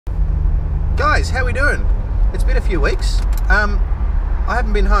Guys, how we doing? It's been a few weeks. I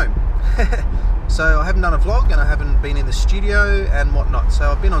haven't been home. So I haven't done a vlog and I haven't been in the studio and whatnot.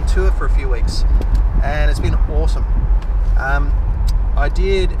 So I've been on tour for a few weeks and it's been awesome. I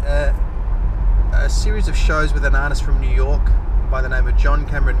did a series of shows with an artist from New York by the name of John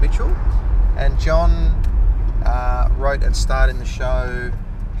Cameron Mitchell. And John wrote and starred in the show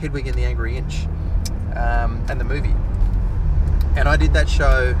Hedwig and the Angry Inch and the movie. And I did that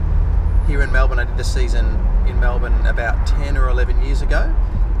show here in Melbourne. I did the season in Melbourne about 10 or 11 years ago.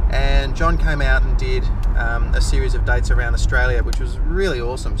 And John came out and did a series of dates around Australia, which was really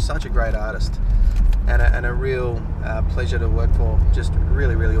awesome. Such a great artist and a real pleasure to work for. Just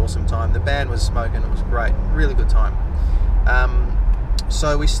really, really awesome time. The band was smoking. It was great. Really good time.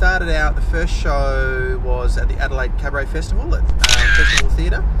 So we started out, the first show was at the Adelaide Cabaret Festival at Festival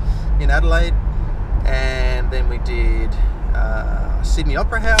Theatre in Adelaide. And then we did Sydney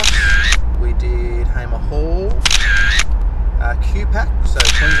Opera House. We did Hamer Hall. QPAC, so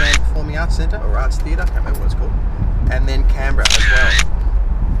Queensland Performing Arts Centre or Arts Theatre, I can't remember what it's called, and then Canberra as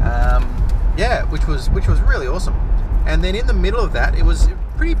well. Yeah, which was really awesome. And then in the middle of that, it was a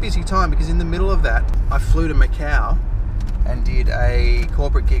pretty busy time because in the middle of that, I flew to Macau and did a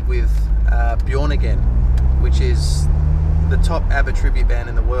corporate gig with Bjorn Again, which is the top ABBA tribute band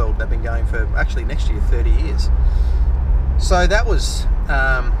in the world. They've been going for actually next year 30 years. So that was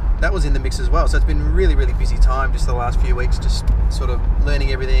in the mix as well. So it's been really, really busy time just the last few weeks, just sort of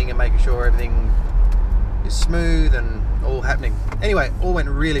learning everything and making sure everything is smooth and all happening. Anyway, all went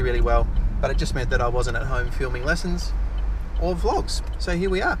really, really well, but it just meant that I wasn't at home filming lessons or vlogs. So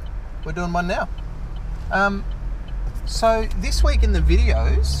here we are. We're doing one now. So this week in the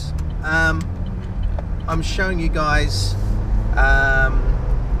videos, I'm showing you guys a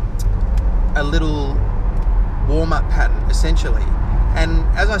little warm-up pattern, essentially. And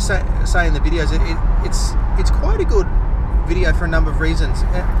as I say in the videos, it's quite a good video for a number of reasons.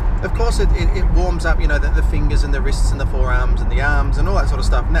 Of course, it warms up, you know, the fingers and the wrists and the forearms and the arms and all that sort of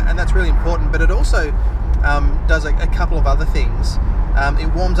stuff, and that's really important. But it also does a couple of other things.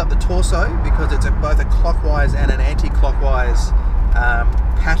 It warms up the torso because it's both a clockwise and an anti-clockwise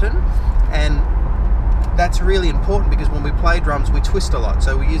pattern, and that's really important because when we play drums, we twist a lot.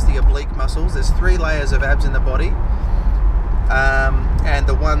 So we use the oblique muscles. There's 3 layers of abs in the body. And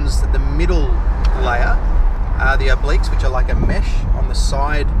the middle layer are the obliques, which are like a mesh on the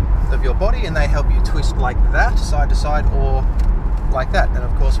side of your body, and they help you twist like that, side to side, or like that. And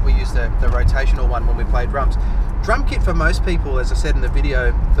of course we use the rotational one when we play drums. Drum kit for most people, as I said in the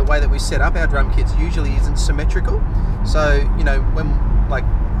video, the way that we set up our drum kits usually isn't symmetrical. So, you know,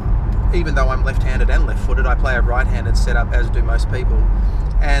 even though I'm left-handed and left-footed, I play a right-handed setup, as do most people.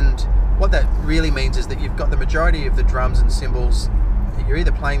 And what that really means is that you've got the majority of the drums and cymbals, you're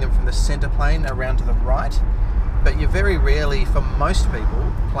either playing them from the center plane around to the right, but you're very rarely, for most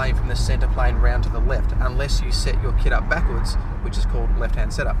people, playing from the center plane round to the left, unless you set your kit up backwards, which is called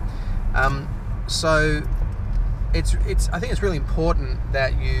left-hand setup. So I think it's really important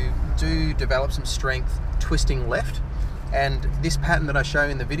that you do develop some strength twisting left, and this pattern that I show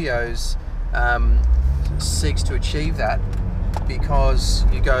in the videos seeks to achieve that, because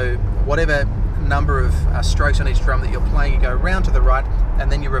you go whatever number of strokes on each drum that you're playing, you go round to the right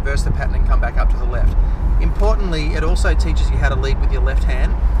and then you reverse the pattern and come back up to the left. Importantly, it also teaches you how to lead with your left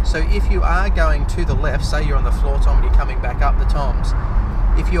hand. So if you are going to the left, say you're on the floor tom and you're coming back up the toms,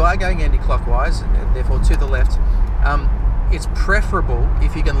 if you are going anti-clockwise and therefore to the left, it's preferable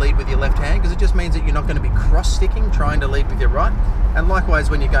if you can lead with your left hand, because it just means that you're not going to be cross-sticking trying to lead with your right. And likewise,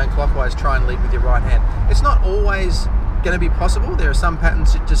 when you're going clockwise, try and lead with your right hand. It's not always going to be possible. There are some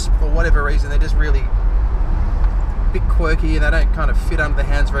patterns that just, for whatever reason, they're just really a bit quirky and they don't kind of fit under the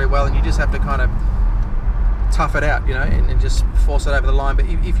hands very well, and you just have to kind of tough it out, you know, and just force it over the line. But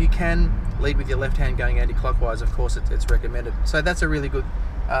if you can lead with your left hand going anti-clockwise, of course it's recommended. So that's a really good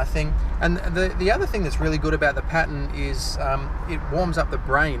thing. And the other thing that's really good about the pattern is it warms up the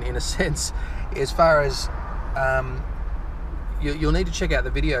brain in a sense, as far as you'll need to check out the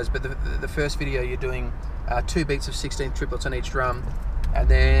videos, but the first video you're doing 2 beats of 16th triplets on each drum, and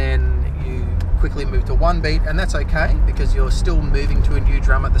then you quickly move to 1 beat, and that's okay because you're still moving to a new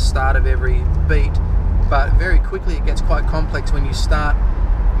drum at the start of every beat. But very quickly it gets quite complex when you start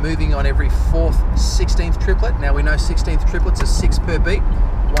moving on every 4th 16th triplet. Now we know 16th triplets are 6 per beat.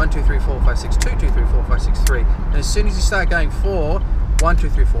 1, 2, 3, 4, 5, 6, 2, 2, 3, 4, 5, 6, 3. And as soon as you start going 4, 1, 2,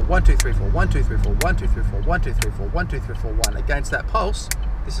 3, 4, 1, 2, 3, 4, 1, 2, 3, 4, 1, 2, 3, 4, 1, 2, 3, 4, 1, 2, 3, 4, 1 against that pulse,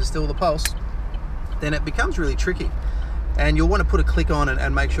 this is still the pulse, then it becomes really tricky. And you'll want to put a click on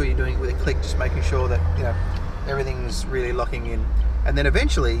and make sure you're doing it with a click, just making sure that, you know, everything's really locking in. And then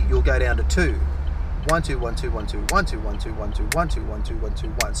eventually you'll go down to 2. 1, 2, 1, 2, 1, 2, 1, 2, 1, 2, 1, 2, 1, 2, 1, 2, 1, 2,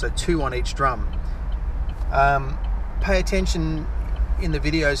 1. So 2 on each drum. Pay attention in the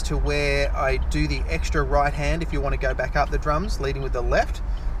videos to where I do the extra right hand if you want to go back up the drums, leading with the left.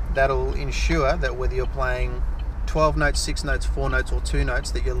 That'll ensure that whether you're playing 12 notes, 6 notes, 4 notes, or 2 notes,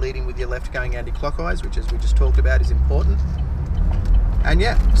 that you're leading with your left going anti-clockwise, which, as we just talked about, is important. And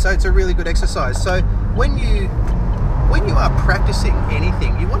yeah, so it's a really good exercise. So when you are practicing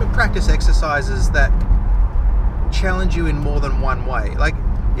anything, you want to practice exercises that challenge you in more than one way. Like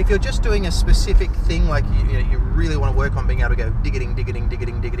if you're just doing a specific thing, like you really want to work on being able to go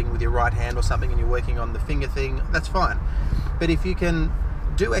diggiting with your right hand or something, and you're working on the finger thing, that's fine. But if you can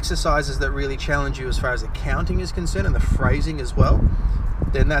do exercises that really challenge you as far as the counting is concerned and the phrasing as well,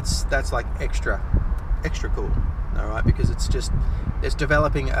 then that's like extra cool. All right, because it's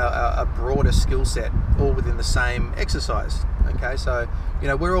developing a broader skill set all within the same exercise. Okay, so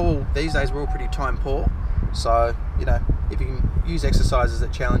these days we're all pretty time poor. So if you can use exercises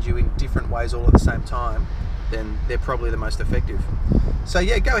that challenge you in different ways all at the same time, then they're probably the most effective. So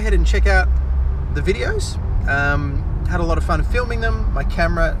yeah, go ahead and check out the videos. Had a lot of fun filming them. My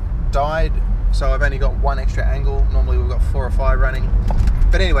camera died, so I've only got one extra angle. Normally we've got 4 or 5 running.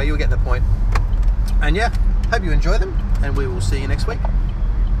 But anyway, you'll get the point. And yeah, hope you enjoy them, and we will see you next week.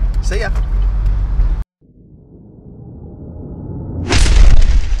 See ya.